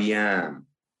 todavía,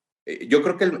 yo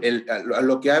creo que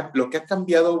lo que ha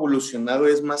cambiado, evolucionado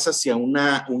es más hacia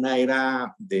una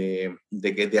era de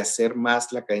hacer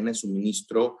más la cadena de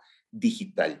suministro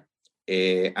digital.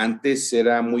 Antes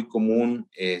era muy común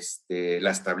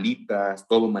las tablitas,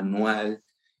 todo manual.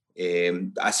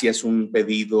 hacías un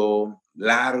pedido,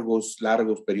 largos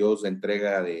periodos de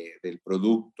entrega del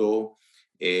producto.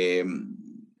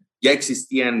 Ya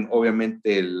existían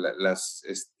obviamente las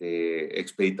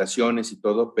expeditaciones y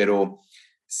todo, pero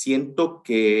siento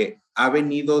que ha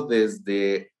venido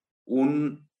desde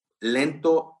un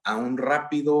lento a un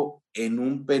rápido en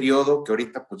un periodo que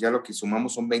ahorita pues ya lo que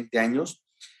sumamos son 20 años,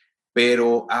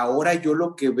 pero ahora yo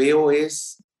lo que veo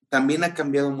es, también ha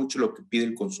cambiado mucho lo que pide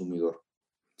el consumidor,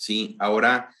 ¿sí?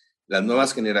 Ahora las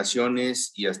nuevas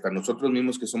generaciones y hasta nosotros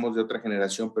mismos que somos de otra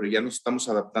generación, pero ya nos estamos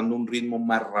adaptando a un ritmo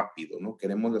más rápido, ¿no?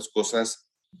 Queremos las cosas,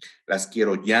 las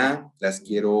quiero ya, las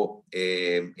quiero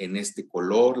en este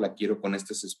color, la quiero con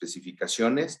estas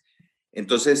especificaciones.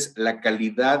 Entonces, la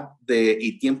calidad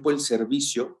y tiempo del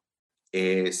servicio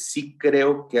sí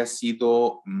creo que ha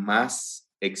sido más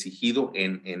exigido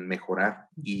en mejorar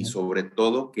y sobre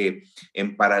todo que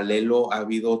en paralelo ha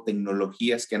habido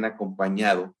tecnologías que han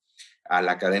acompañado a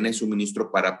la cadena de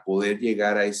suministro para poder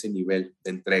llegar a ese nivel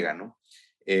de entrega, ¿no?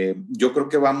 Yo creo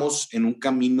que vamos en un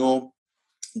camino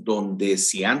donde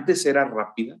si antes era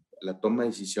rápida la toma de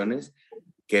decisiones,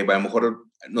 que a lo mejor,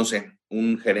 no sé,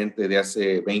 un gerente de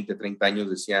hace 20, 30 años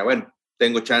decía, bueno,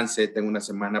 tengo chance, tengo una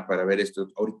semana para ver esto.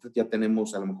 Ahorita ya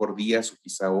tenemos a lo mejor días o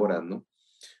quizá horas, ¿no?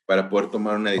 Para poder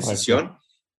tomar una decisión.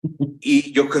 Correcto.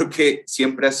 Y yo creo que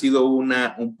siempre ha sido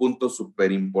un punto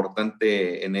súper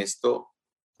importante en esto.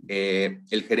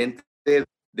 El gerente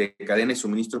de cadena de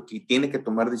suministro que tiene que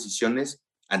tomar decisiones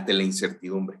ante la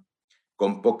incertidumbre,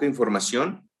 con poca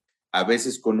información, a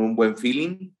veces con un buen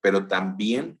feeling, pero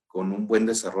también con un buen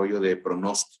desarrollo de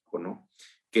pronóstico, ¿no?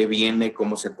 ¿Qué viene?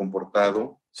 ¿Cómo se ha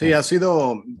comportado? Sí, ha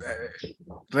sido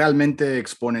realmente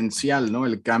exponencial, ¿no?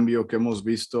 El cambio que hemos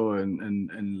visto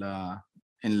en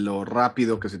lo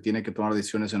rápido que se tiene que tomar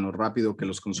decisiones, en lo rápido que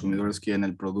los consumidores quieren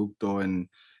el producto,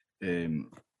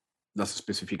 las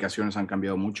especificaciones han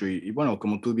cambiado mucho y bueno,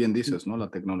 como tú bien dices, ¿no? La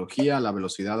tecnología, la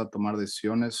velocidad a tomar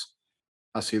decisiones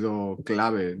ha sido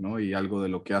clave, ¿no? Y algo de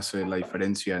lo que hace la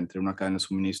diferencia entre una cadena de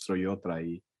suministro y otra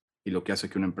y lo que hace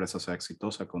que una empresa sea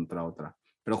exitosa contra otra.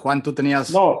 Pero Juan, tú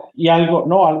tenías...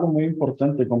 algo muy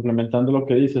importante, complementando lo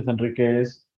que dices, Enrique,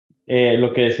 es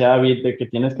lo que decía David, de que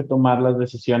tienes que tomar las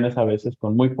decisiones a veces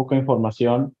con muy poca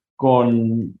información,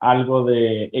 con algo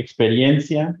de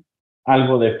experiencia,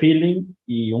 algo de feeling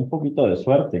y un poquito de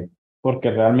suerte, porque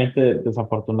realmente,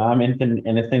 desafortunadamente,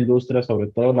 en esta industria, sobre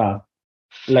todo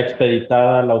la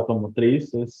expeditada, la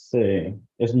automotriz,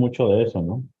 es mucho de eso,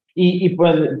 ¿no? Y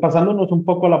pues pasándonos un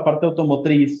poco a la parte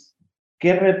automotriz,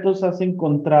 ¿qué retos has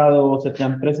encontrado o se te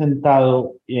han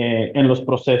presentado en los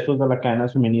procesos de la cadena de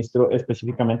suministro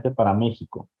específicamente para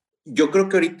México? Yo creo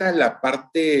que ahorita la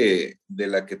parte de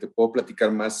la que te puedo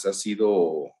platicar más ha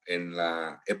sido en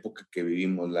la época que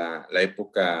vivimos, la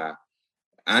época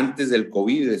antes del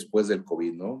COVID y después del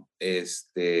COVID, ¿no?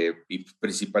 Y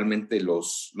principalmente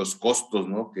los costos,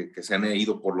 ¿no? Que se han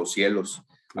ido por los cielos,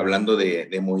 hablando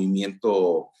de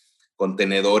movimiento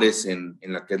contenedores en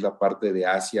la que es la parte de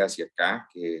Asia hacia acá,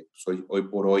 que hoy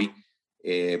por hoy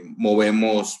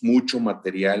movemos mucho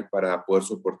material para poder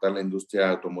soportar la industria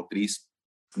automotriz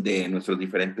de nuestros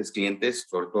diferentes clientes,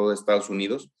 sobre todo de Estados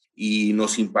Unidos, y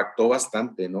nos impactó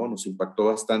bastante, ¿no? Nos impactó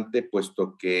bastante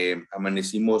puesto que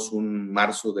amanecimos un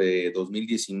marzo de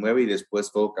 2019 y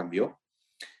después todo cambió.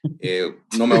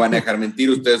 No me van a dejar mentir,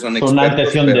 ustedes son expertos. Un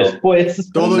antes y un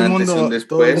después. Todo el mundo.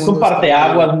 Es un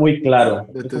parteaguas muy claro.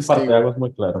 Es un parteaguas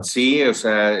muy claro. Sí, o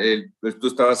sea, pues tú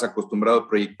estabas acostumbrado a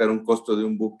proyectar un costo de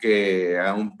un buque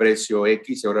a un precio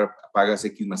X y ahora pagas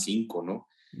X más 5, ¿no?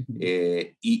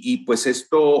 Y pues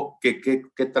esto,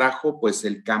 ¿qué trajo? Pues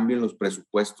el cambio en los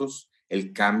presupuestos,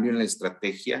 el cambio en la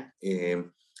estrategia.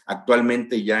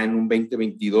 Actualmente ya en un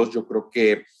 2022 yo creo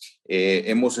que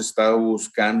hemos estado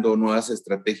buscando nuevas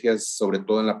estrategias, sobre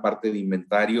todo en la parte de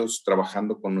inventarios,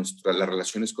 trabajando con las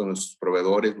relaciones con nuestros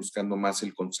proveedores, buscando más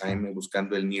el consignment,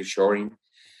 buscando el nearshoring,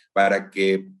 para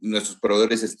que nuestros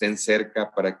proveedores estén cerca,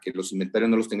 para que los inventarios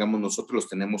no los tengamos nosotros, los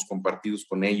tenemos compartidos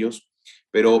con ellos.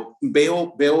 Pero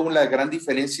veo la gran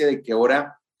diferencia de que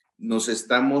ahora nos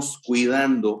estamos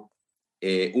cuidando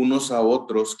unos a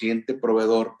otros,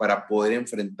 cliente-proveedor, para poder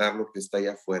enfrentar lo que está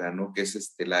allá afuera, ¿no? Que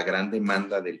es la gran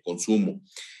demanda del consumo.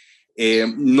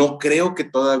 No creo que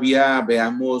todavía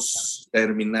veamos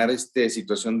terminar esta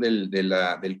situación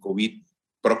del COVID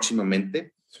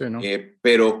próximamente. Sí, ¿no?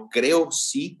 Pero creo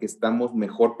sí que estamos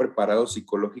mejor preparados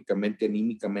psicológicamente,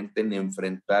 anímicamente en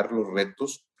enfrentar los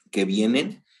retos que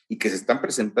vienen y que se están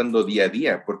presentando día a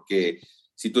día, porque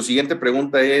si tu siguiente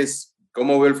pregunta es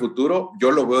 ¿cómo veo el futuro?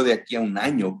 Yo lo veo de aquí a un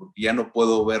año, porque ya no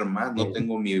puedo ver más, no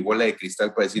tengo mi bola de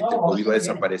cristal para decir que el COVID va a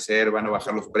desaparecer, van a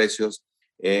bajar los precios.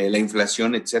 la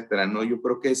inflación, etcétera, ¿no? Yo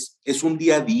creo que es un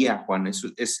día a día, Juan, es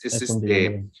un día a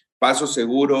día. paso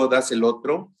seguro, das el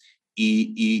otro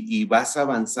y vas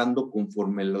avanzando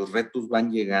conforme los retos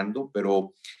van llegando,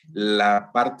 pero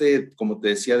la parte, como te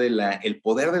decía, el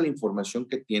poder de la información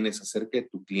que tienes acerca de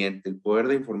tu cliente, el poder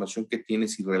de información que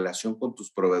tienes y relación con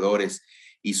tus proveedores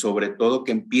y sobre todo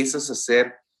que empiezas a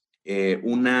hacer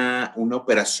una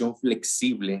operación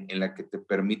flexible en la que te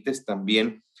permites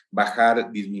también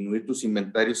bajar, disminuir tus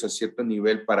inventarios a cierto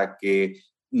nivel para que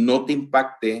no te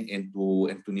impacte en tu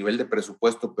nivel de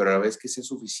presupuesto, pero a la vez que sea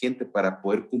suficiente para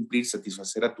poder cumplir,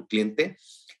 satisfacer a tu cliente,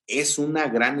 es una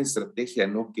gran estrategia,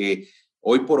 ¿no? Que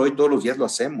hoy por hoy todos los días lo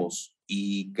hacemos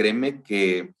y créeme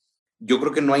que yo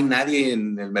creo que no hay nadie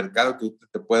en el mercado que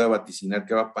te pueda vaticinar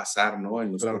qué va a pasar, ¿no?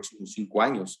 En los próximos 5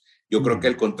 años. Yo creo que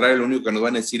al contrario, lo único que nos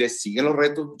van a decir es, sigan los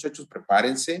retos, muchachos,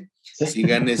 prepárense,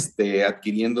 sigan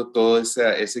adquiriendo toda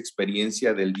esa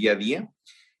experiencia del día a día.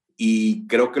 Y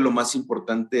creo que lo más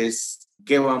importante es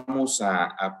qué vamos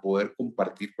a poder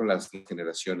compartir con las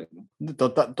generaciones, ¿no?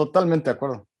 Totalmente de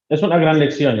acuerdo. Es una gran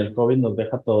lección, el COVID nos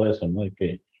deja todo eso, ¿no? De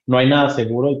que no hay nada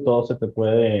seguro y todo se te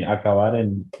puede acabar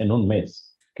en un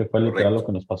mes, que fue literal lo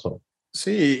que nos pasó.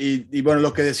 Sí, y bueno,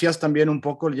 lo que decías también un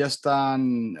poco, ya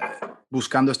están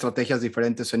buscando estrategias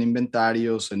diferentes en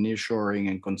inventarios, en nearshoring,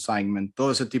 en consignment,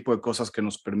 todo ese tipo de cosas que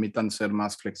nos permitan ser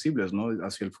más flexibles, ¿no?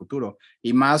 Hacia el futuro.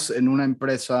 Y más en una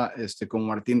empresa como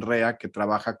Martín Rea, que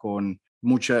trabaja con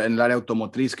mucho en el área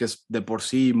automotriz, que es de por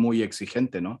sí muy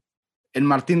exigente, ¿no? En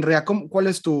Martín Rea, ¿cuál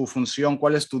es tu función?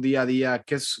 ¿Cuál es tu día a día?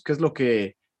 ¿Qué es lo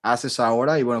que haces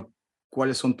ahora? Y bueno,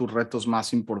 ¿cuáles son tus retos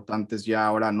más importantes ya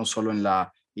ahora, no solo en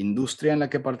la industria en la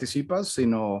que participas,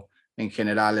 sino en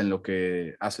general en lo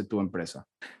que hace tu empresa?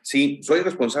 Sí, soy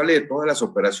responsable de todas las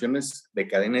operaciones de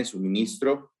cadena de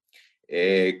suministro,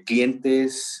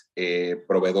 clientes,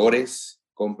 proveedores,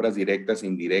 compras directas e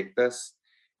indirectas.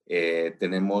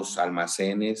 Tenemos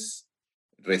almacenes,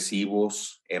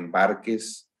 recibos,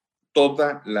 embarques,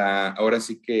 ahora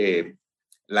sí que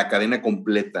la cadena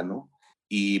completa, ¿no?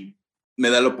 Y me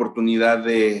da la oportunidad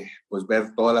de pues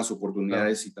ver todas las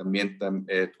oportunidades y también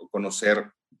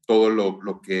conocer todo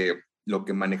lo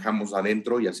que manejamos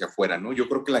adentro y hacia afuera, ¿no? Yo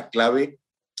creo que la clave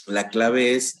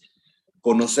es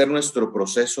conocer nuestro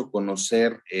proceso,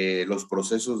 conocer los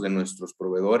procesos de nuestros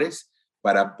proveedores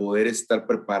para poder estar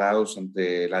preparados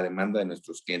ante la demanda de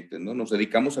nuestros clientes, ¿no? Nos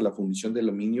dedicamos a la fundición de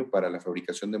aluminio para la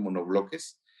fabricación de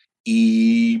monobloques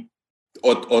y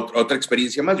otra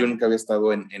experiencia más, yo nunca había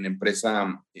estado en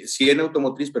empresa, sí en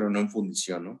automotriz, pero no en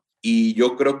fundición, ¿no? Y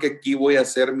yo creo que aquí voy a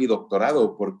hacer mi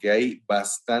doctorado porque hay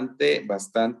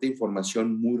bastante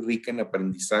información muy rica en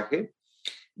aprendizaje.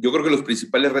 Yo creo que los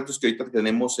principales retos que ahorita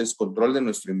tenemos es control de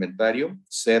nuestro inventario,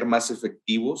 ser más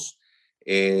efectivos,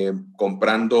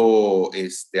 comprando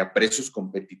a precios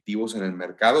competitivos en el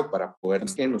mercado para poder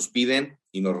que nos piden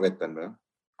y nos retan, ¿verdad?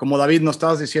 Como David, nos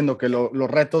estabas diciendo que los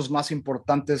retos más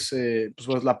importantes,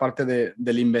 pues la parte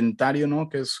del inventario, ¿no?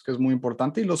 Que es muy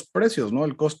importante, y los precios, ¿no?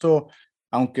 El costo,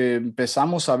 aunque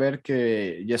empezamos a ver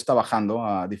que ya está bajando,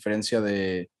 a diferencia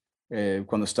de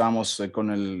cuando estábamos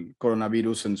con el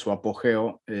coronavirus en su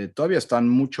apogeo, todavía están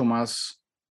mucho más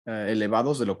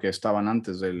elevados de lo que estaban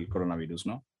antes del coronavirus,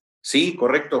 ¿no? Sí,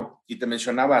 correcto. Y te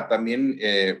mencionaba también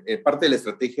parte de la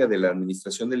estrategia de la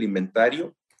administración del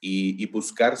inventario y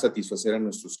buscar satisfacer a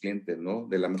nuestros clientes, ¿no?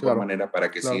 De la mejor manera para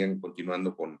que sigan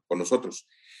continuando con nosotros.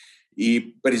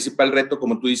 Y principal reto,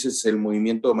 como tú dices, el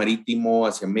movimiento marítimo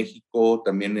hacia México,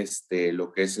 también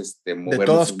lo que es mover ¿de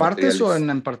todas partes materiales.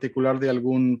 o en particular de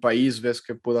algún país ves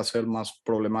que pueda ser más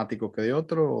problemático que de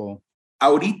otro? ¿O?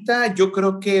 Ahorita yo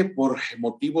creo que por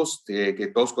motivos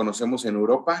que todos conocemos en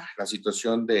Europa, la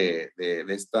situación de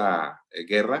esta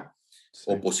guerra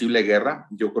o posible guerra,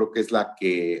 yo creo que es la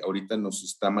que ahorita nos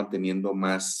está manteniendo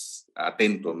más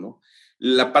atentos, ¿no?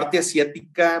 La parte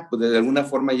asiática, pues de alguna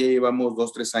forma ya llevamos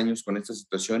 2-3 años con esta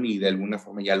situación y de alguna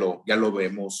forma ya lo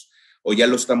vemos o ya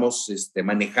lo estamos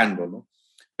manejando, ¿no?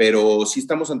 Pero sí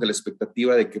estamos ante la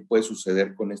expectativa de qué puede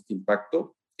suceder con este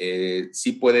impacto.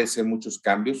 Sí puede ser muchos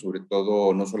cambios, sobre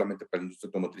todo no solamente para la industria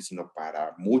automotriz, sino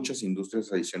para muchas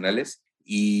industrias adicionales.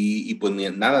 Y pues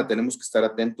nada, tenemos que estar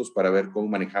atentos para ver cómo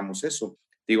manejamos eso.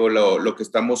 Digo, lo que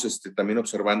estamos también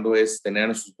observando es tener a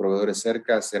nuestros proveedores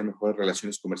cerca, hacer mejores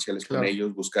relaciones comerciales con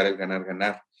ellos, buscar el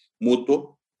ganar-ganar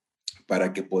mutuo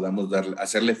para que podamos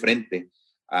hacerle frente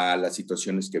a las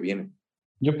situaciones que vienen.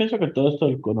 Yo pienso que todo esto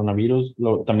del coronavirus,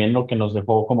 también lo que nos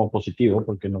dejó como positivo,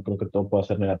 porque no creo que todo pueda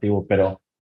ser negativo, pero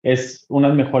es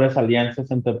unas mejores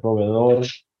alianzas entre proveedor,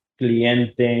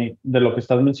 cliente, de lo que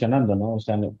estás mencionando, ¿no? O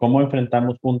sea, cómo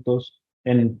enfrentamos juntos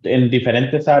en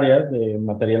diferentes áreas de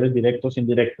materiales directos e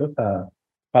indirectos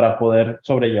para poder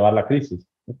sobrellevar la crisis.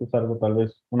 Esto es algo tal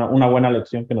vez, una buena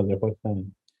lección que nos dejó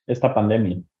esta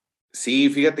pandemia. Sí,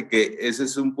 fíjate que ese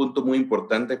es un punto muy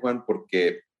importante, Juan,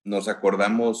 porque nos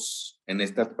acordamos en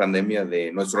esta pandemia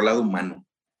de nuestro lado humano.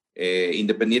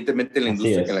 Independientemente de la Así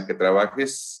industria en la es. que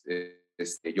trabajes,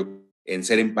 en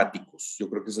ser empáticos, yo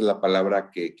creo que esa es la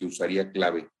palabra que usaría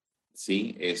clave.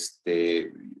 Sí,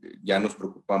 ya nos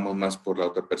preocupamos más por la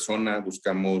otra persona,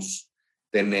 buscamos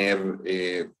tener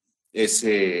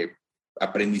ese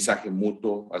aprendizaje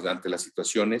mutuo ante las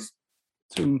situaciones.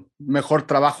 Sí, un mejor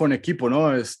trabajo en equipo,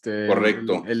 ¿no?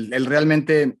 Correcto. El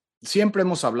realmente, siempre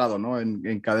hemos hablado, ¿no?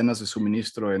 En cadenas de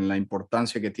suministro, en la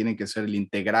importancia que tiene que ser el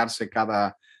integrarse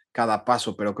cada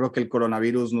paso, pero creo que el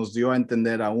coronavirus nos dio a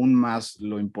entender aún más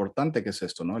lo importante que es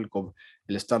esto, ¿no? El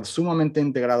estar sumamente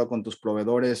integrado con tus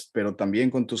proveedores, pero también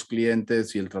con tus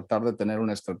clientes y el tratar de tener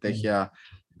una estrategia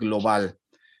global.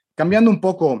 Cambiando un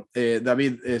poco,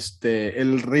 David,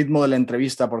 el ritmo de la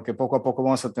entrevista, porque poco a poco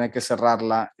vamos a tener que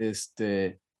cerrarla.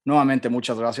 Nuevamente,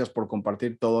 muchas gracias por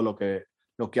compartir todo lo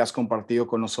que has compartido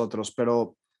con nosotros,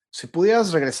 pero si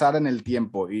pudieras regresar en el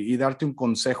tiempo y darte un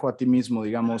consejo a ti mismo,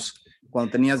 digamos,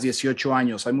 cuando tenías 18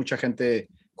 años, hay mucha gente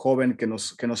joven que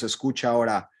nos escucha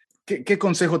ahora. ¿Qué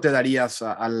consejo te darías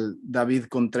al David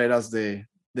Contreras de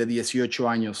 18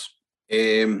 años?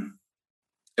 He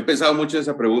pensado mucho en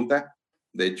esa pregunta.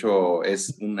 De hecho,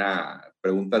 es una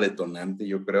pregunta detonante,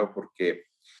 yo creo, porque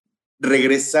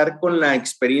regresar con la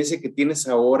experiencia que tienes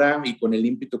ahora y con el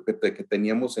ímpetu que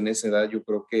teníamos en esa edad, yo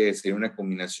creo que sería una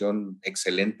combinación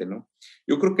excelente, ¿no?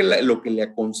 Yo creo que lo que le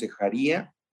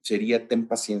aconsejaría sería ten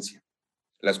paciencia.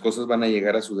 Las cosas van a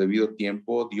llegar a su debido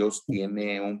tiempo. Dios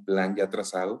tiene un plan ya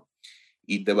trazado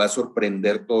y te va a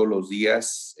sorprender todos los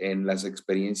días en las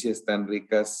experiencias tan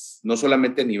ricas, no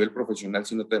solamente a nivel profesional,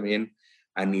 sino también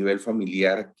a nivel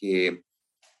familiar, que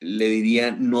le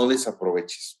diría no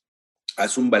desaproveches.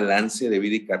 Haz un balance de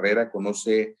vida y carrera,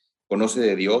 conoce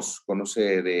de Dios,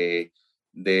 conoce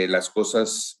de las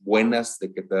cosas buenas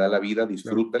de que te da la vida,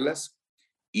 disfrútalas.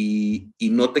 Y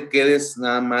no te quedes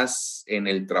nada más en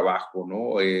el trabajo,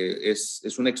 ¿no?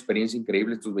 Es una experiencia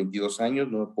increíble estos 22 años,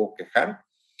 no me puedo quejar,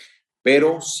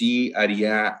 pero sí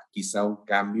haría quizá un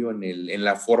cambio en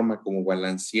la forma como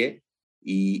balanceé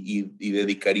y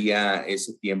dedicaría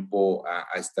ese tiempo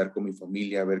a estar con mi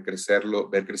familia, ver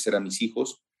crecer a mis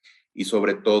hijos y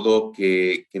sobre todo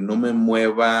que no me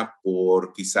mueva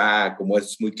por quizá, como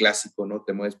es muy clásico, ¿no?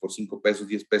 Te mueves por 5 pesos,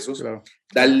 10 pesos. Claro.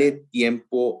 Dale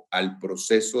tiempo al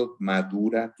proceso,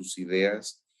 madura tus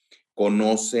ideas,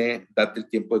 date el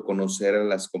tiempo de conocer a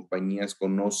las compañías,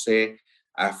 conoce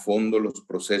a fondo los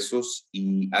procesos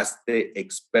y hazte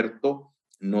experto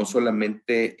no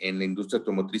solamente en la industria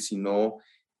automotriz, sino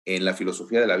en la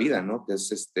filosofía de la vida, ¿no? Que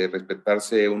es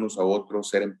respetarse unos a otros,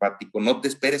 ser empático. No te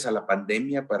esperes a la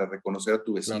pandemia para reconocer a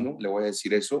tu vecino, Claro. le voy a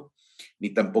decir eso,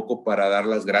 ni tampoco para dar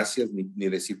las gracias, ni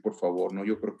decir por favor, ¿no?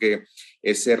 Yo creo que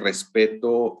ese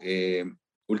respeto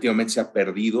últimamente se ha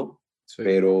perdido, Sí.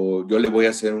 pero yo le voy a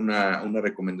hacer una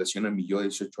recomendación a mi yo de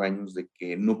 18 años de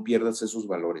que no pierdas esos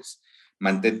valores.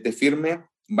 Mantente firme,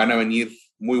 van a venir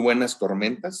muy buenas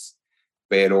tormentas,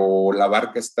 pero la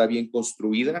barca está bien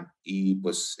construida y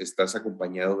pues estás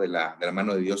acompañado de la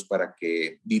mano de Dios para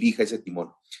que dirija ese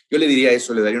timón. Yo le diría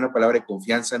eso, le daría una palabra de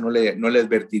confianza, no le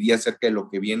advertiría acerca de lo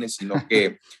que viene, sino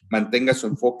que mantenga su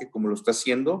enfoque como lo está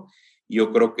haciendo y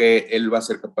yo creo que él va a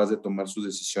ser capaz de tomar sus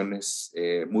decisiones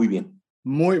muy bien.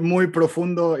 Muy, muy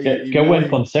profundo Qué buen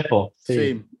consejo,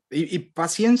 sí. Sí, y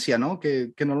paciencia, ¿no?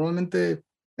 Que normalmente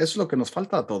eso es lo que nos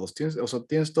falta a todos.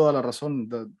 Tienes toda la razón.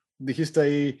 Dijiste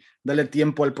ahí, dale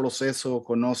tiempo al proceso,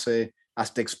 conoce,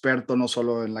 hazte experto no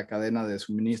solo en la cadena de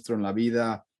suministro, en la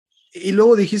vida. Y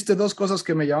luego dijiste dos cosas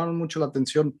que me llamaron mucho la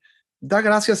atención. Da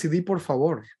gracias y di por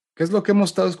favor, que es lo que hemos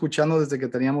estado escuchando desde que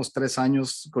teníamos 3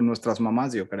 años con nuestras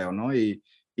mamás, yo creo, ¿no? Y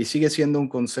sigue siendo un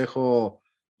consejo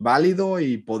válido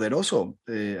y poderoso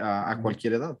a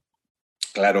cualquier edad.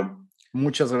 Claro.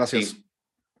 Muchas gracias. Sí.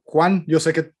 Juan, yo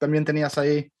sé que también tenías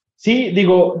ahí. Sí,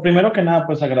 digo, primero que nada,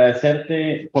 pues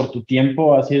agradecerte por tu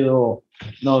tiempo.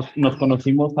 Nos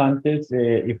conocimos antes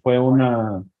y fue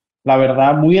la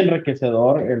verdad, muy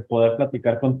enriquecedor el poder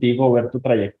platicar contigo, ver tu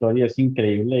trayectoria, es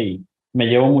increíble y me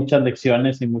llevo muchas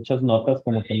lecciones y muchas notas,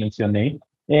 como te mencioné.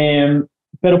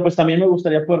 Pero pues también me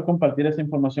gustaría poder compartir esa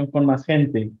información con más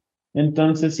gente.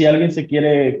 Entonces, si alguien se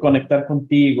quiere conectar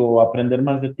contigo o aprender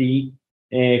más de ti,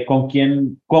 ¿con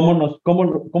quién,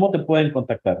 cómo te pueden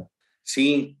contactar?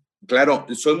 Sí, claro,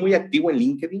 soy muy activo en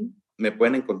LinkedIn, me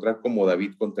pueden encontrar como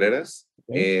David Contreras.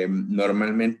 Okay.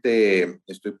 Normalmente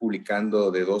estoy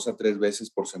publicando de 2 a 3 veces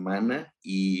por semana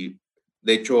y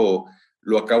de hecho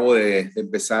lo acabo de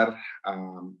empezar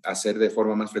a hacer de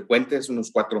forma más frecuente, hace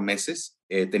unos 4 meses.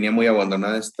 Tenía muy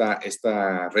abandonada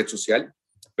esta red social,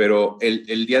 pero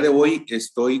el día de hoy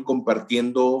estoy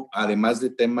compartiendo, además de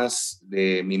temas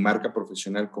de mi marca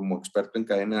profesional como experto en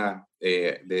cadena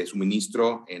de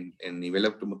suministro en nivel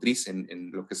automotriz,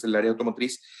 en lo que es el área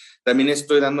automotriz, también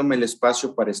estoy dándome el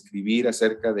espacio para escribir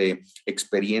acerca de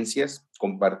experiencias,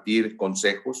 compartir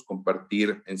consejos,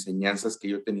 compartir enseñanzas que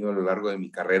yo he tenido a lo largo de mi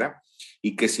carrera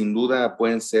y que sin duda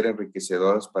pueden ser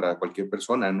enriquecedoras para cualquier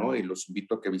persona, ¿no? Y los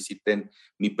invito a que visiten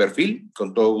mi perfil.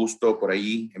 Con todo gusto, por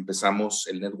ahí empezamos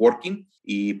el networking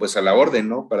y pues a la orden,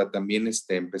 ¿no? Para también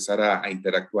empezar a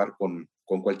interactuar con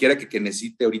cualquiera que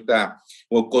necesite ahorita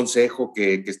un consejo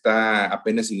que está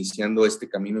apenas iniciando este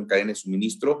camino en cadena de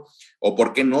suministro, o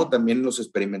por qué no, también los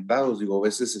experimentados. Digo, a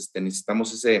veces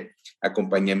necesitamos ese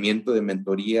acompañamiento de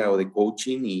mentoría o de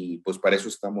coaching y pues para eso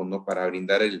estamos, ¿no? Para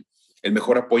brindar el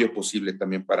mejor apoyo posible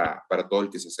también para todo el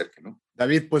que se acerque, ¿no?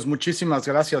 David, pues muchísimas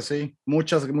gracias, sí.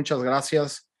 Muchas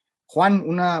gracias. Juan,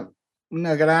 una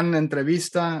gran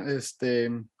entrevista.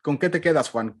 ¿Con qué te quedas,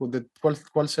 Juan?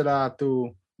 ¿Cuál será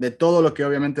de todo lo que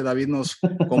obviamente David nos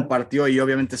compartió? Y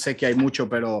obviamente sé que hay mucho,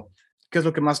 pero ¿qué es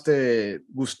lo que más te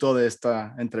gustó de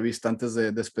esta entrevista antes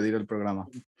de despedir el programa?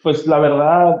 Pues la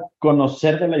verdad,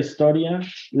 conocer de la historia,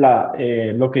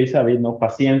 lo que dice David, ¿no?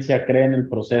 Paciencia, cree en el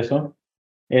proceso.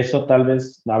 Eso tal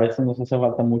vez a veces nos hace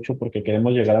falta mucho porque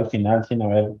queremos llegar al final sin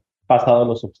haber pasado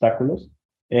los obstáculos.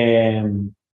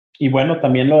 Y bueno,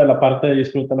 también lo de la parte de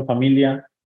disfruta la familia,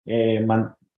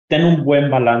 ten un buen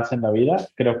balance en la vida.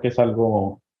 Creo que es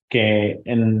algo que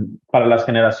para las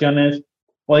generaciones,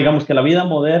 o digamos que la vida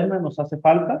moderna nos hace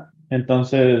falta.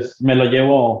 Entonces me lo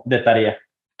llevo de tarea.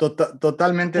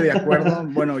 Totalmente de acuerdo.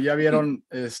 Bueno, ya vieron,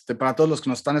 para todos los que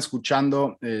nos están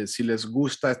escuchando, si les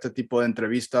gusta este tipo de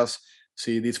entrevistas,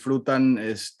 si disfrutan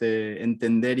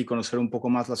entender y conocer un poco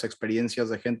más las experiencias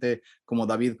de gente como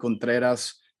David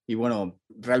Contreras, y bueno,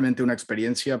 realmente una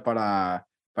experiencia para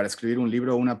escribir un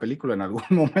libro o una película en algún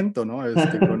momento, ¿no?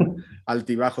 Con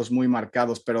altibajos muy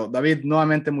marcados. Pero David,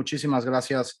 nuevamente muchísimas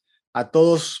gracias a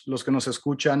todos los que nos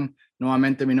escuchan.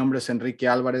 Nuevamente, mi nombre es Enrique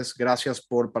Álvarez. Gracias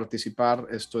por participar.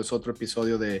 Esto es otro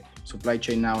episodio de Supply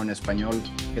Chain Now en español.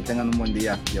 Que tengan un buen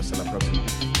día y hasta la próxima.